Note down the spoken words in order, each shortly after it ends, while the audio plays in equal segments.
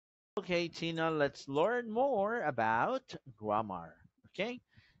Okay, Tina, let's learn more about grammar. Okay,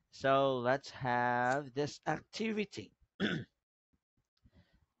 so let's have this activity.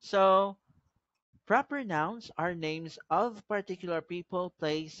 So, proper nouns are names of particular people,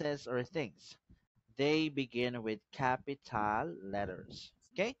 places, or things. They begin with capital letters.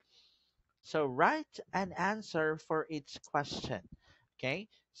 Okay, so write an answer for each question. Okay,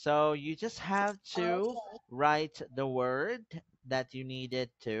 so you just have to Okay. write the word that you needed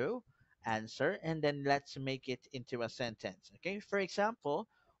to answer, and then let's make it into a sentence. Okay, for example,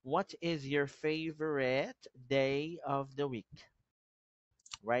 what is your favorite day of the week?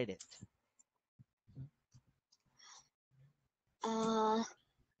 Write it. Uh,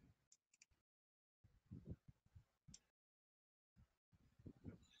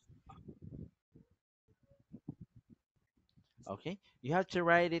 Okay, you have to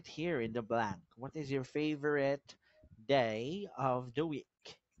write it here in the blank. What is your favorite day of the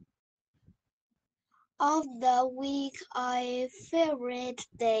week? of the week, my favorite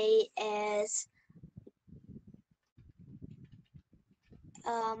day is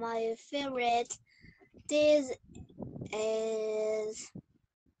my favorite days is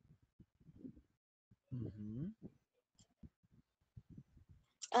Hmm.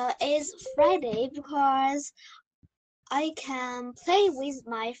 is Friday because I can play with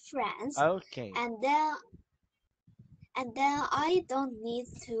my friends, Okay. and then I don't need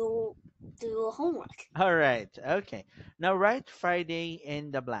to do homework. All right. Okay. Now write Friday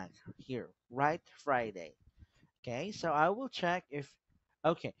in the blank. Here, write Friday. Okay. So I will check if.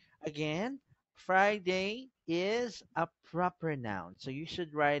 Okay. Again, Friday is a proper noun. So you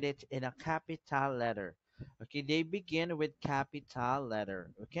should write it in a capital letter. Okay. They begin with capital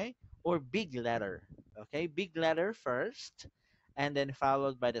letter. Okay. Or big letter. Okay. Big letter first and then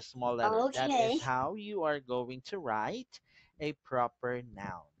followed by the small letter. That Okay, is how you are going to write a proper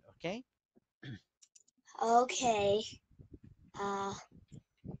noun. Okay. okay. Uh,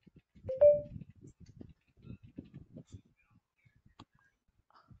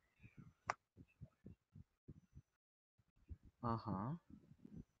 Uh huh.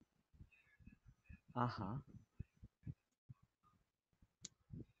 Uh huh.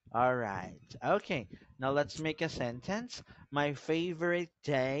 All right. Okay. Now let's make a sentence. My favorite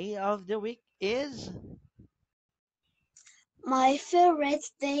day of the week is my favorite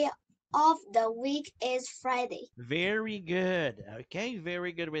day of the week is Friday. very good. Okay.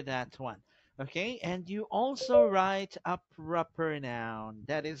 Very good with that one. Okay. And you also write a proper noun.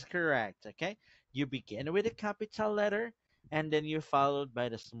 That is correct. Okay. You begin with a capital letter and then you're followed by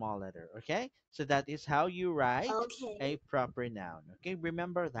the small letter. Okay. So that is how you write a Okay, proper noun. Okay.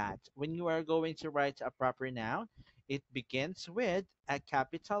 Remember that when you are going to write a proper noun, it begins with a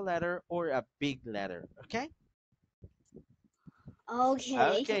capital letter or a big letter. Okay.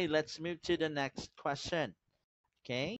 okay. Okay. Let's move to the next question. Okay.